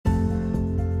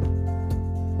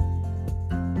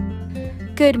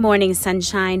Good morning,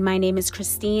 sunshine. My name is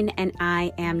Christine, and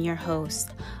I am your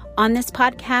host. On this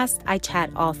podcast, I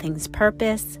chat all things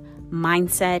purpose,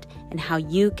 mindset, and how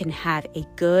you can have a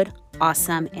good,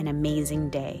 awesome, and amazing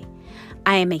day.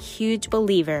 I am a huge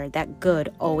believer that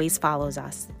good always follows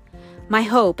us. My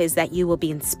hope is that you will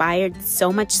be inspired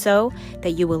so much so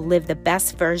that you will live the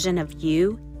best version of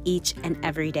you each and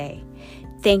every day.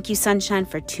 Thank you, sunshine,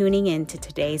 for tuning in to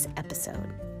today's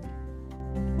episode.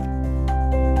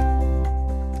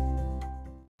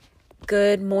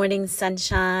 Good morning,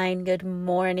 sunshine. Good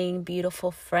morning,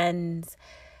 beautiful friends.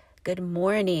 Good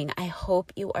morning. I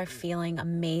hope you are feeling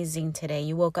amazing today.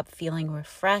 You woke up feeling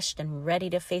refreshed and ready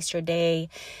to face your day.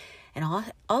 And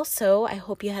also, I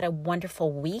hope you had a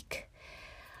wonderful week.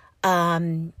 For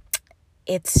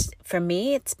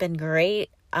me, it's been great.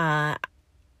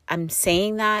 I'm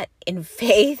saying that in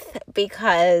faith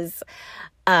because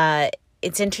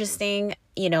it's interesting,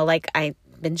 like I've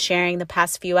been sharing the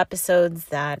past few episodes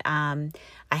that I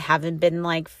haven't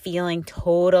been feeling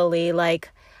totally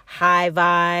high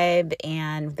vibe,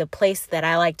 and the place that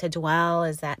I like to dwell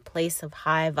is that place of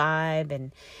high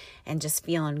vibe and just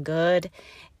feeling good.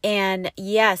 And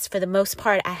yes, for the most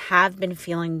part, I have been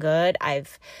feeling good.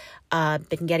 I've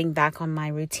been getting back on my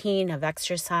routine of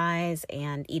exercise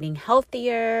and eating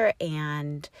healthier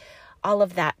and all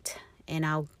of that. And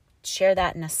I'll share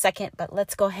that in a second, but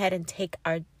let's go ahead and take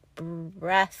our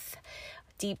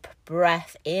deep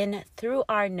breath in through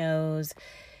our nose.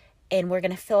 And we're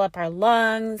going to fill up our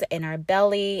lungs and our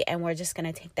belly, and we're just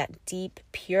going to take that deep,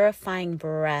 purifying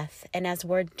breath. And as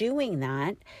we're doing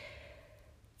that,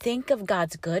 think of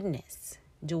God's goodness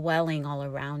dwelling all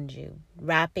around you,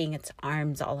 wrapping its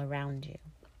arms all around you.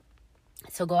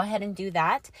 So go ahead and do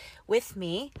that with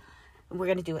me. We're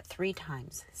going to do it 3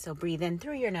 times. So breathe in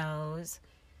through your nose.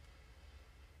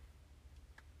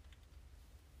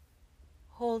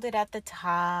 Hold it at the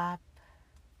top.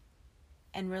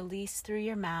 And release through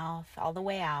your mouth all the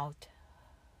way out.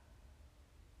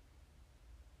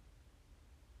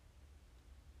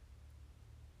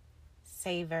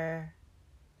 Savor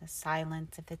the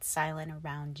silence if it's silent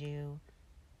around you.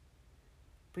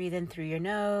 Breathe in through your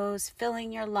nose,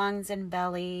 filling your lungs and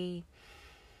belly.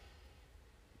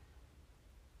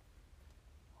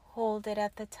 Hold it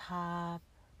at the top.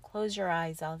 Close your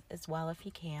eyes as well if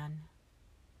you can.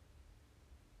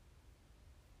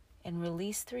 And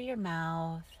release through your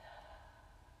mouth.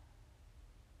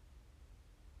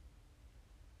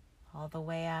 All the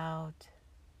way out.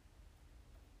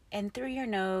 And through your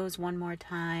nose one more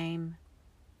time.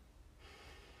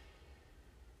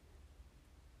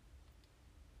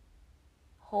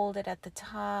 Hold it at the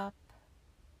top.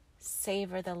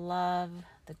 Savor the love,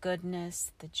 the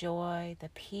goodness, the joy, the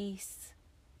peace.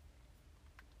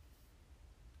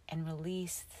 And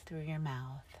release through your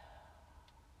mouth.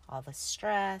 All the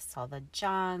stress, all the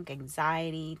junk,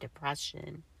 anxiety,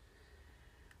 depression,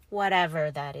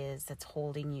 whatever that is that's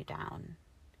holding you down.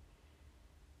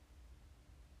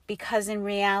 Because in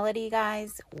reality,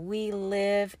 guys, we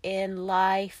live in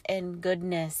life and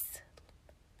goodness.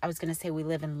 I was going to say we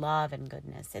live in love and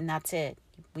goodness, and that's it.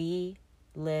 We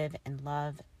live in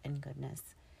love and goodness.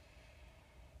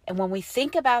 And when we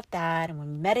think about that and we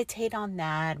meditate on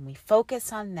that and we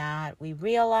focus on that, we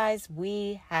realize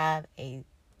we have a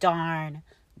darn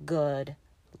good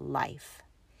life.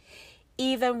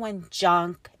 Even when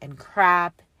junk and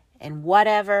crap and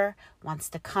whatever wants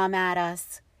to come at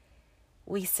us,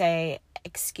 we say,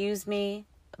 excuse me,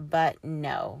 but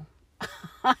no.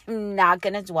 I'm not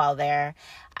going to dwell there.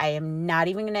 I am not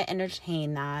even going to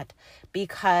entertain that,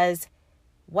 because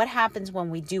what happens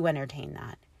when we do entertain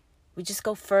that? We just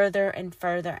go further and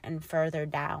further and further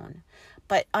down.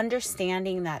 But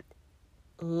understanding that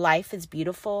life is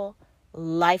beautiful,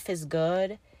 life is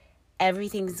good,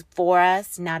 everything's for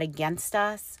us, not against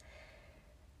us.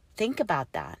 Think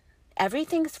about that.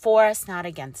 Everything's for us, not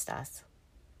against us.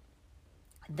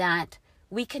 That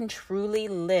we can truly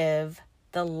live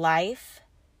the life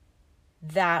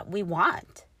that we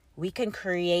want. We can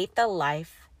create the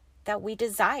life that we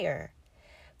desire.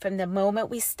 From the moment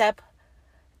we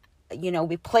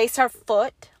we place our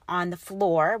foot on the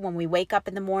floor when we wake up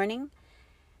in the morning,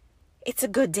 it's a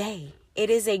good day. It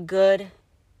is a good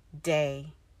day.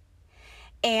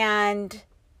 And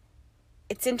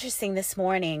it's interesting this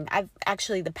morning.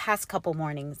 The past couple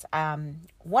mornings,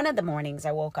 one of the mornings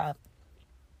I woke up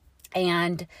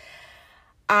and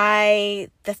the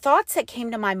thoughts that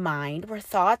came to my mind were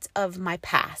thoughts of my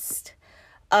past,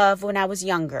 of when I was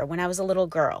younger, when I was a little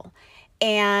girl.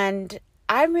 And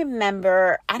I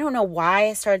remember, I don't know why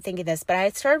I started thinking this, but I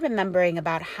started remembering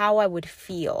about how I would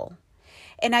feel.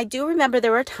 And I do remember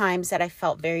there were times that I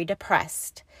felt very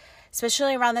depressed,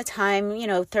 especially around the time,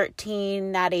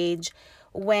 13, that age,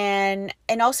 and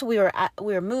also we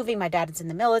were moving. My dad's in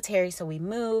the military, so we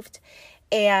moved.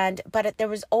 But there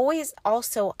was always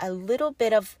also a little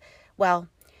bit of,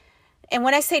 and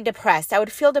when I say depressed, I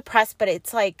would feel depressed, but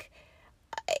it's like,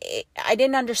 I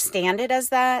didn't understand it as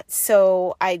that.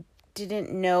 So I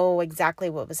didn't know exactly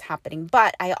what was happening.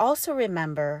 But I also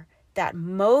remember that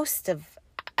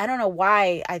I don't know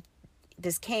why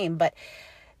this came, but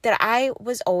that I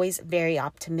was always very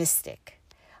optimistic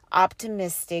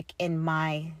in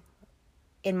my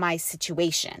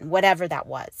situation, whatever that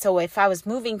was. So if I was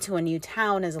moving to a new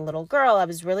town as a little girl, I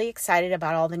was really excited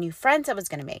about all the new friends I was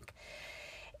going to make.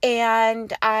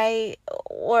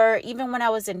 Or even when I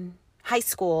was in high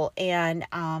school and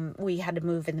we had to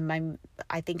move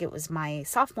I think it was my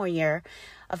sophomore year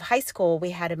of high school,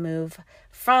 we had to move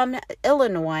from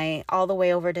Illinois all the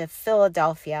way over to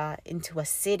Philadelphia into a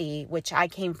city, which I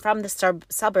came from the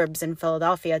suburbs in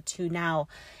Philadelphia to now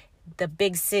the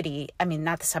big city. I mean,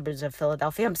 not the suburbs of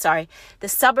Philadelphia, I'm sorry. The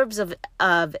suburbs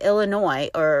of Illinois,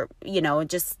 or,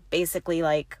 just basically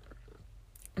like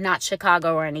not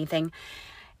Chicago or anything.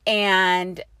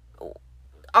 And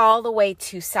all the way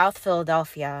to South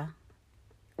Philadelphia,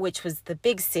 which was the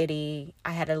big city.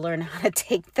 I had to learn how to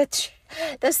take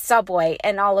the subway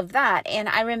and all of that. And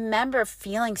I remember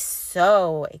feeling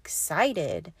so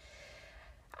excited.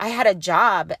 I had a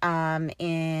job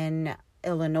in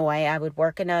Illinois. I would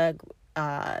work in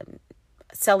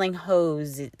selling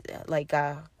hose, like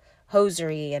a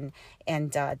hosiery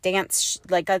and dance,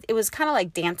 it was kind of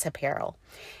like dance apparel.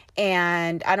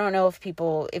 And I don't know if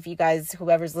you guys,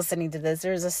 whoever's listening to this,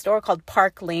 there's a store called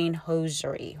Park Lane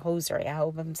Hosiery. I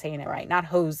hope I'm saying it right. Not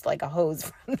hose like a hose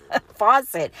from the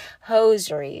faucet.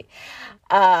 Hosiery.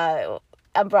 I'm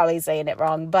probably saying it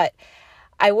wrong, but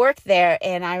I worked there,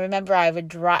 and I remember I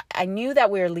knew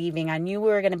that we were leaving. I knew we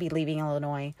were going to be leaving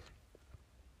Illinois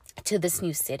to this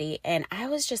new city. And I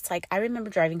was just like, I remember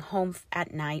driving home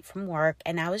at night from work,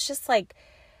 and I was just like,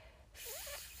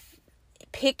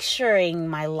 picturing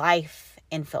my life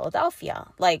in Philadelphia.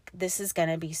 Like, this is going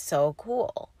to be so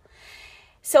cool.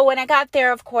 So when I got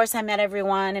there, of course, I met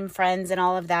everyone and friends and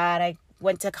all of that. I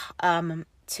went to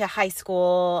high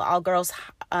school, all girls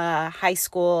high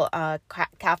school,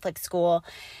 Catholic school,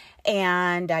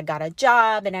 and I got a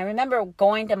job. And I remember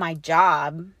going to my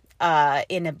job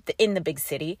in the big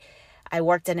city. I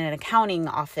worked in an accounting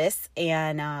office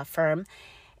and firm,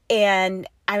 and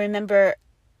I remember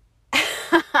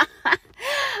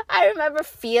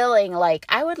feeling like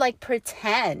I would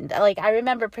pretend, I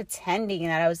remember pretending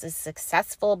that I was a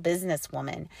successful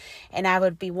businesswoman, and I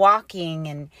would be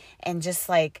walking and just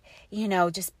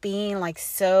just being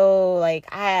so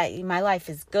my life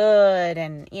is good.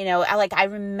 And, I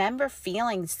remember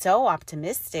feeling so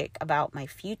optimistic about my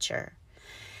future.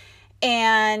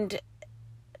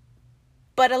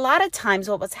 But a lot of times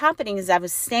what was happening is I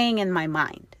was staying in my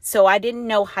mind. So I didn't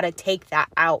know how to take that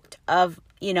out of,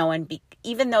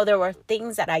 even though there were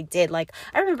things that I did. I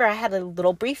remember I had a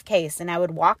little briefcase and I would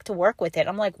walk to work with it.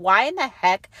 I'm like, why in the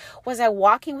heck was I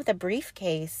walking with a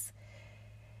briefcase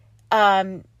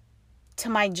to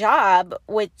my job,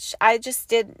 which I just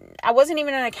did. I wasn't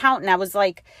even an accountant. I was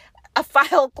like a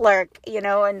file clerk,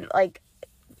 and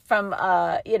from,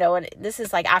 and this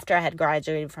is after I had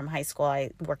graduated from high school. I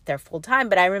worked there full time,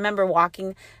 but I remember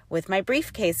walking with my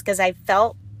briefcase because I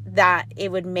felt that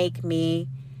it would make me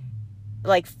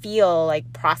feel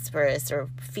prosperous or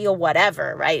feel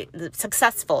whatever, right?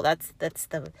 Successful. That's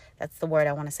the word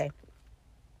I want to say.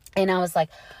 And I was like,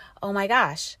 oh my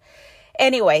gosh.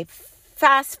 Anyway,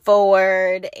 fast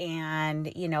forward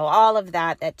and, all of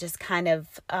that just kind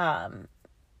of, I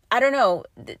don't know,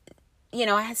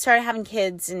 I had started having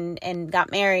kids and got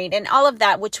married and all of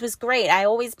that, which was great. I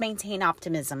always maintain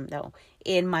optimism though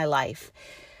in my life.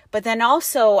 But then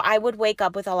also I would wake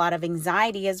up with a lot of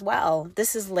anxiety as well.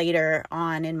 This is later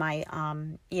on in my,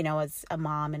 as a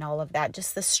mom and all of that,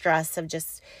 just the stress of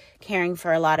just caring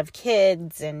for a lot of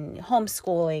kids and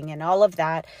homeschooling and all of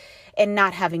that and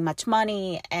not having much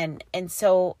money. And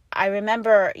so I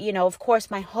remember, of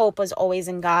course, my hope was always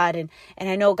in God and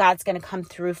I know God's going to come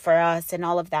through for us and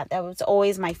all of that. That was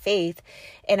always my faith.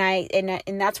 And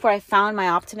that's where I found my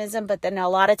optimism. But then a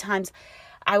lot of times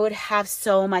I would have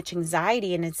so much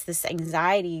anxiety, and it's this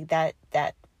anxiety that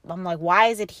I'm like, why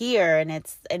is it here?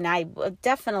 And I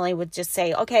definitely would just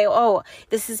say, okay,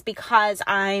 this is because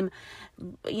I'm,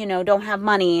 don't have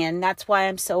money, and that's why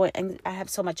I have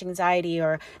so much anxiety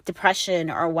or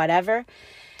depression or whatever.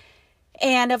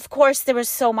 And of course there was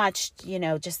so much,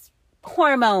 just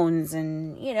hormones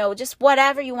and, just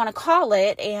whatever you want to call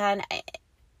it. And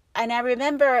I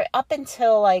remember up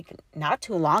until like not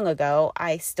too long ago,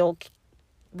 I still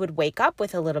would wake up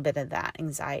with a little bit of that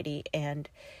anxiety and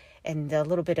a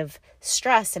little bit of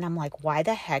stress. And I'm like, why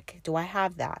the heck do I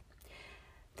have that?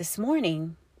 This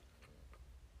morning,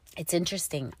 it's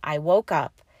interesting. I woke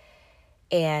up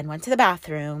and went to the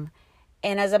bathroom.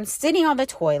 And as I'm sitting on the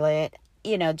toilet,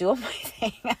 doing my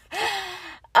thing,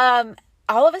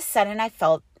 all of a sudden I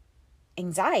felt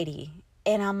anxiety.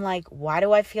 And I'm like, why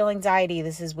do I feel anxiety?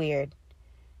 This is weird.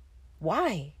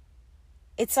 Why?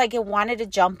 It's like it wanted to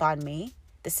jump on me,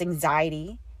 this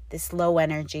anxiety, this low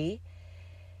energy.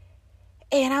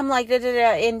 And I'm like, da, da,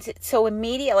 da. And so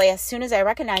immediately, as soon as I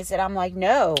recognized it, I'm like,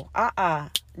 no.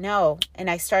 And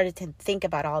I started to think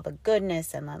about all the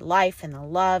goodness and the life and the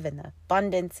love and the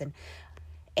abundance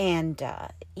and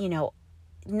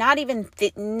not even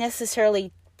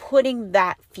necessarily putting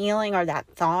that feeling or that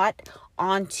thought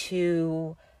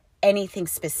onto anything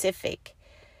specific.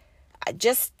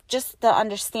 Just the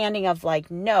understanding of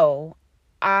like, no,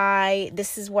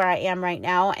 this is where I am right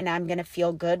now, and I'm going to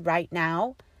feel good right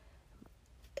now.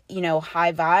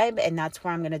 High vibe, and that's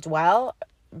where I'm going to dwell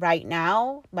right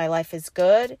now. My life is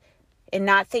good, and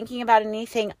not thinking about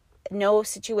anything, no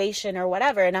situation or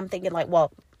whatever. And I'm thinking like,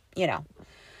 well,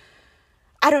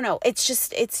 I don't know. It's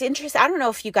interesting. I don't know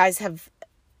if you guys have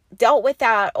dealt with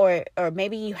that or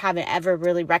maybe you haven't ever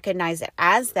really recognized it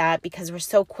as that, because we're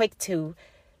so quick to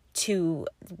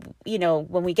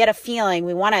when we get a feeling,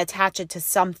 we want to attach it to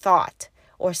some thought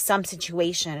or some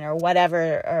situation or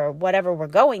whatever we're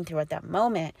going through at that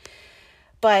moment.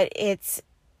 But it's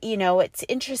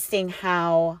interesting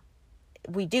how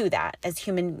we do that as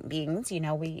human beings.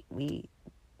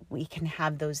 We can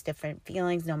have those different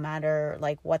feelings no matter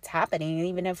like what's happening,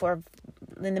 even if we're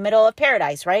in the middle of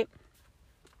paradise, right?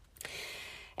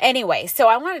 Anyway, so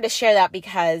I wanted to share that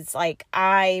because like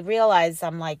I realized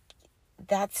I'm like,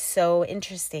 that's so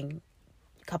interesting.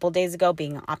 Couple days ago,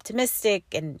 being optimistic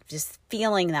and just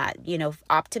feeling that,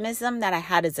 optimism that I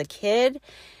had as a kid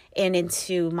and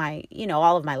into my,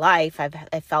 all of my life.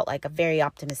 I felt like a very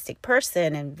optimistic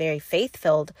person and very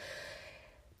faith-filled,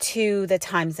 to the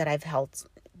times that I've held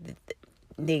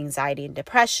the anxiety and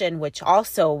depression, which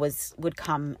also would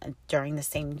come during the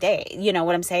same day. You know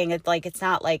what I'm saying? It's like, it's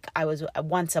not like I was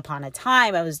once upon a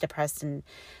time I was depressed and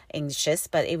anxious,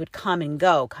 but it would come and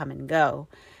go.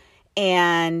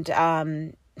 And,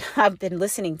 I've been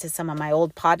listening to some of my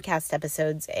old podcast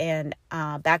episodes and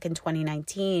back in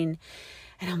 2019,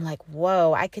 and I'm like,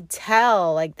 whoa, I could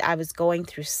tell like I was going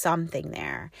through something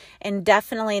there. And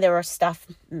definitely there was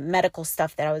medical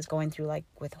stuff that I was going through, like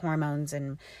with hormones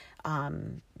and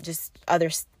just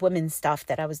other women's stuff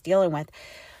that I was dealing with.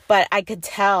 But I could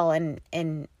tell and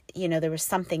there was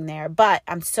something there. But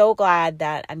I'm so glad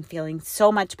that I'm feeling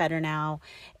so much better now.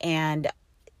 And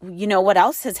what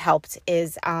else has helped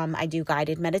is I do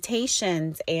guided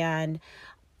meditations, and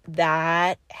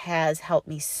that has helped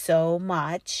me so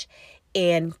much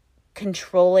in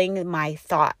controlling my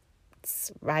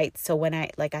thoughts, right? So when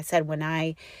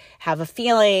I have a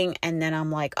feeling and then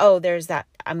I'm like, oh, there's that,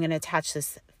 I'm going to attach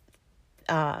this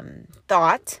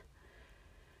thought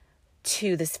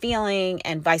to this feeling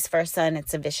and vice versa, and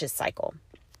it's a vicious cycle.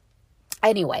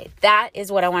 Anyway, that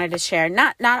is what I wanted to share.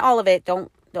 Not all of it.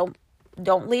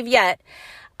 Don't leave yet.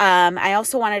 I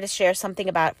also wanted to share something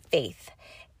about faith,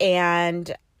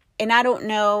 and I don't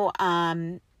know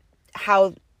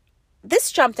how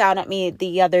this jumped out at me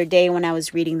the other day when I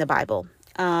was reading the Bible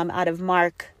out of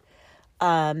Mark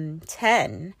 10,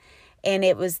 and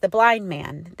it was the blind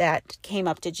man that came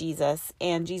up to Jesus,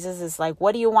 and Jesus is like,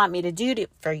 "What do you want me to do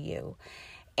for you?"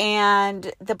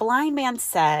 And the blind man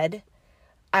said,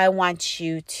 "I want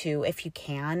you to, if you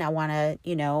can, I want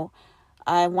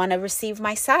to receive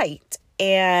my sight."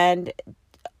 And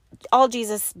all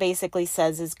Jesus basically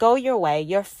says is, go your way.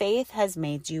 Your faith has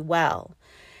made you well.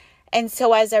 And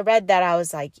so as I read that, I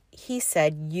was like, he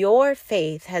said, your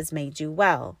faith has made you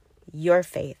well. Your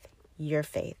faith, your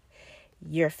faith,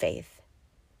 your faith.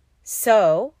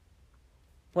 So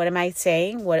what am I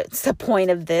saying? What's the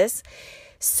point of this?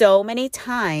 So many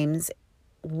times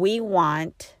we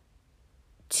want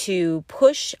to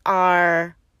push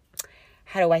our,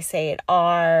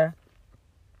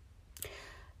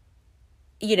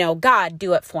 God,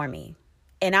 do it for me.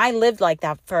 And I lived like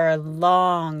that for a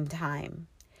long time.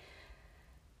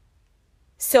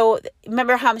 So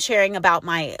remember how I'm sharing about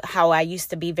how I used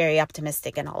to be very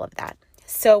optimistic and all of that.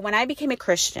 So when I became a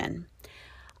Christian,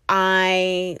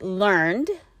 I learned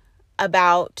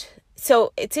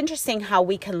so it's interesting how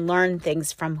we can learn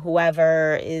things from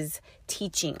whoever is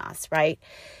teaching us, right?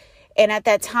 And at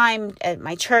that time, at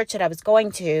my church that I was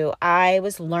going to, I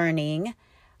was learning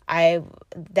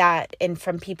And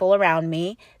from people around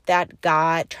me, that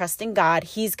God, trusting God,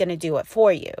 he's going to do it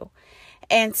for you.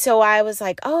 And so I was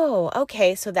like, oh,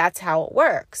 okay, so that's how it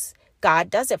works. God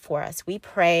does it for us. We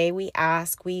pray, we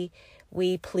ask, we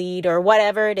plead, or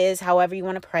whatever it is, however you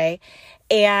want to pray.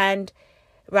 And,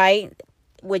 right,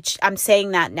 which I'm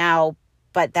saying that now,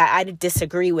 but that I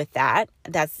disagree with that.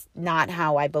 That's not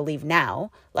how I believe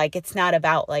now. Like, it's not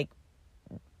about like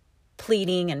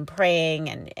pleading and praying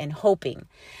and hoping.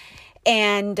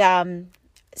 And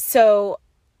so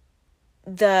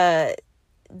the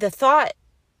thought,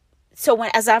 so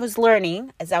as I was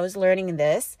learning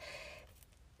this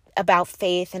about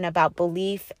faith and about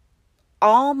belief,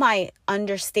 all my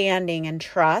understanding and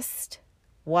trust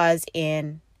was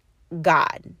in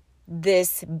God,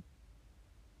 this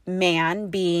man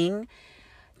being,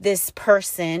 this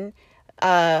person,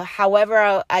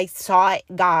 however I saw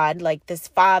God, like this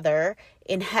Father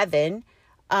in heaven,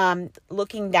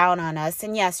 looking down on us.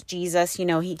 And yes, Jesus,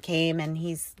 he came and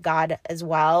he's God as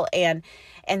well. And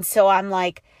so I'm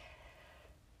like,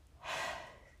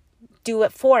 do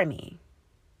it for me.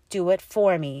 Do it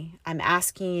for me. I'm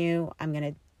asking you, I'm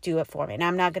going to do it for me. And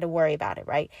I'm not going to worry about it,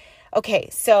 right? Okay,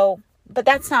 so, but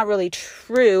that's not really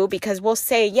true, because we'll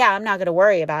say, yeah, I'm not going to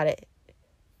worry about it.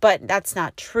 But that's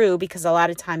not true, because a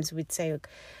lot of times we'd say,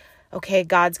 okay,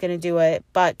 God's going to do it,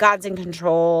 but God's in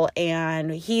control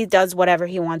and he does whatever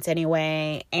he wants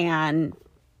anyway. And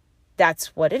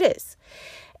that's what it is.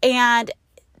 And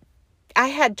I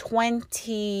had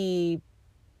 20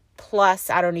 plus,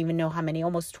 I don't even know how many,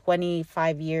 almost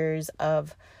 25 years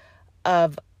of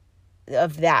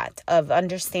that, of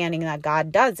understanding that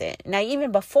God does it. Now,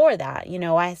 even before that,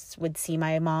 I would see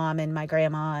my mom and my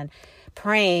grandma and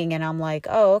praying, and I'm like,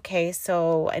 oh, okay.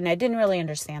 So, and I didn't really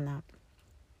understand that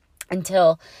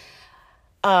until,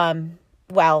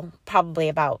 probably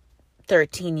about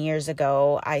 13 years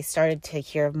ago, I started to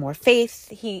hear more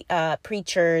faith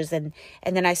preachers, and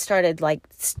then I started like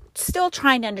still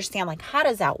trying to understand, like, how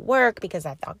does that work? Because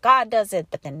I thought God does it,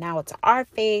 but then now it's our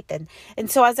faith. And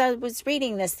so as I was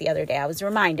reading this the other day, I was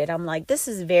reminded, I'm like, this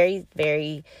is very,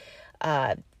 very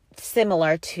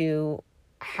similar to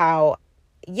how,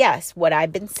 yes, what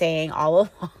I've been saying all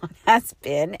along has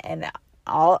been, and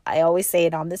I always say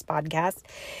it on this podcast,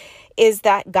 is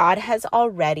that God has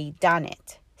already done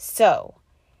it. So,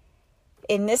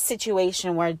 in this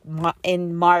situation where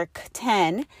in Mark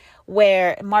 10,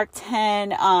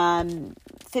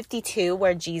 52,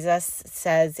 where Jesus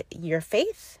says, your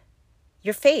faith,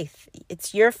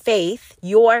 it's your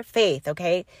faith,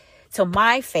 okay? So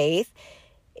my faith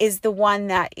is the one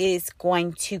that is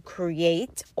going to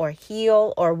create or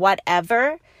heal or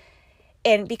whatever.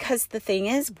 And because the thing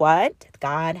is, what?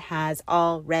 God has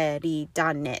already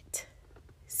done it.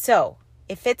 So,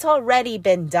 if it's already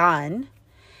been done,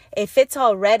 if it's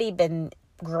already been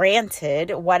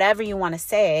granted, whatever you want to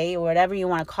say, whatever you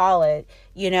want to call it,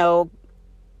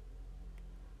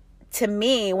 to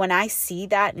me, when I see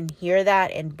that and hear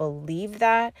that and believe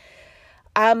that,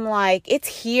 I'm like,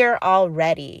 it's here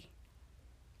already.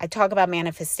 I talk about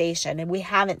manifestation, and we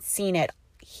haven't seen it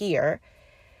here.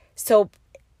 So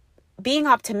being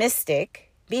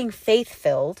optimistic, being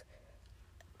faith-filled,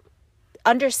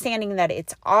 understanding that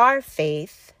it's our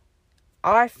faith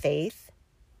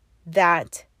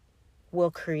that will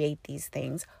create these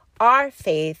things. Our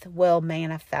faith will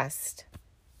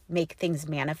make things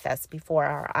manifest before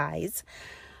our eyes.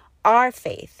 Our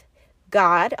faith,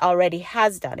 God already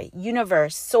has done it.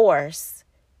 Universe, source,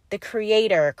 the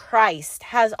creator, Christ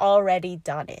has already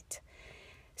done it.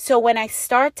 So when I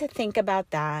start to think about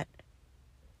that,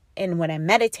 and when I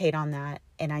meditate on that,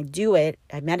 and I do it,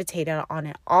 I meditate on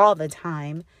it all the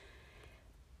time,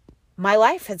 my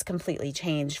life has completely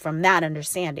changed from that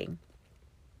understanding.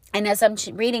 And as I'm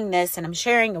reading this and I'm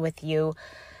sharing it with you,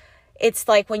 it's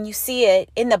like when you see it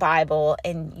in the Bible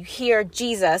and you hear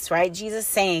Jesus, right? Jesus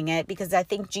saying it, because I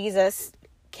think Jesus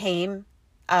came,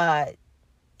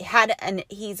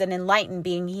 he's an enlightened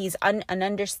being. He's an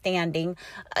understanding.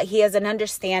 He has an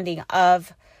understanding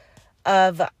of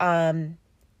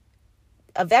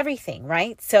everything,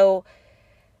 right? So,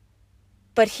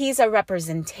 but he's a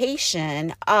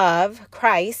representation of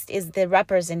Christ, is the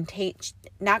representation,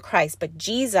 not Christ, but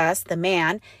Jesus, the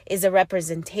man, is a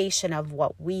representation of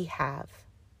what we have,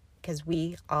 because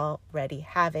we already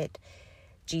have it.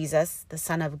 Jesus, the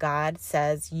Son of God,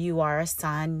 says, you are a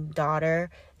son, daughter,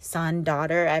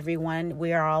 everyone,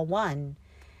 we are all one.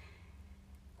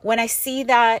 When I see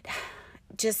that,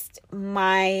 just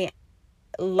my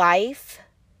life,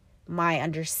 my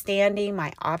understanding,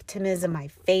 my optimism, my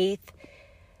faith,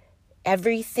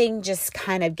 everything just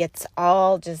kind of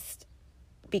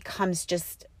becomes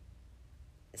just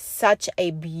such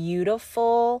a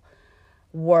beautiful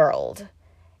world.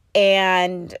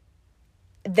 And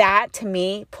that to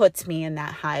me puts me in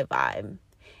that high vibe,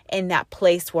 in that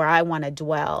place where I want to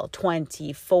dwell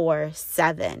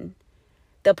 24/7,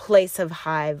 the place of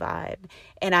high vibe.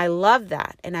 And I love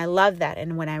that. And I love that.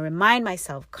 And when I remind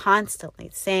myself constantly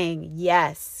saying,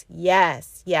 yes,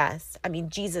 yes, yes. I mean,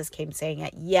 Jesus came saying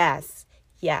it. Yes,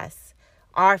 yes.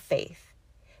 Our faith.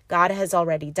 God has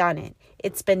already done it.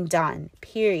 It's been done.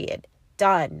 Period.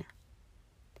 Done.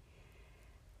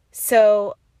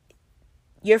 So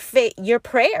your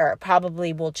prayer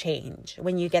probably will change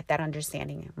when you get that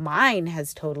understanding. Mine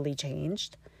has totally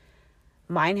changed.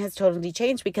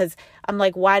 Because I'm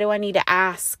like, why do I need to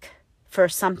ask for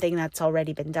something that's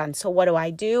already been done? So what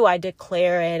do? I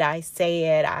declare it. I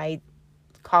say it. I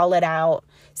call it out.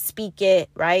 Speak it,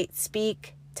 right?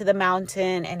 Speak to the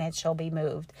mountain and it shall be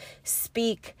moved.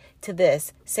 Speak to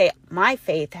this. Say, my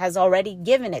faith has already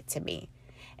given it to me.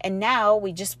 And now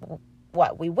we just,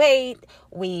 we wait,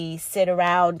 we sit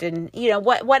around and,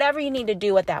 whatever you need to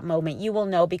do at that moment, you will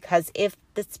know, because if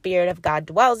the Spirit of God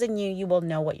dwells in you, you will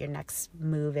know what your next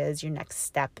move is, your next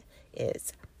step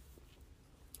is.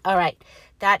 All right.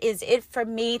 That is it for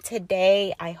me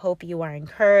today. I hope you are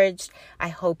encouraged. I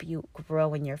hope you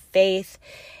grow in your faith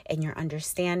and your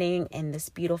understanding in this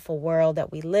beautiful world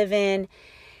that we live in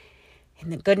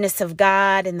the goodness of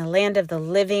God, in the land of the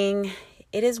living.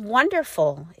 It is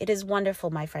wonderful. It is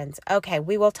wonderful, my friends. Okay,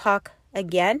 we will talk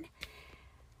again.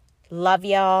 Love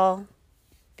y'all.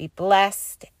 Be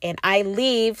blessed. And I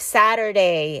leave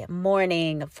Saturday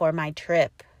morning for my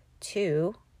trip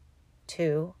to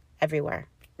everywhere.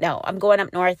 No, I'm going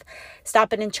up north,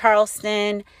 stopping in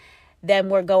Charleston. Then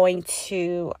we're going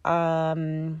to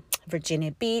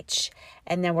Virginia Beach.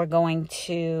 And then we're going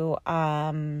to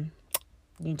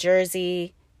New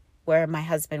Jersey, where my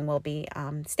husband will be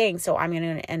staying. So I'm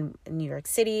going to in New York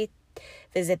City,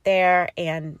 visit there,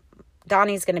 and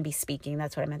Donnie's going to be speaking.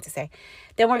 That's what I meant to say.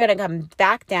 Then we're going to come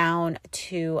back down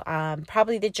to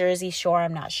probably the Jersey Shore.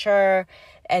 I'm not sure.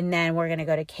 And then we're going to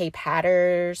go to Cape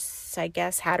Hatteras, I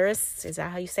guess. Hatteras, is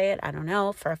that how you say it? I don't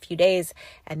know. For a few days,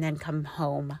 and then come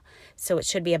home. So it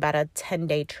should be about a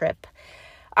 10-day trip.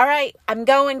 All right, I'm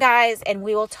going, guys, and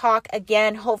we will talk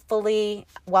again, hopefully,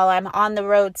 while I'm on the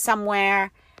road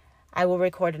somewhere. I will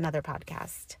record another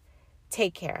podcast.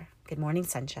 Take care. Good morning,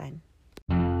 sunshine.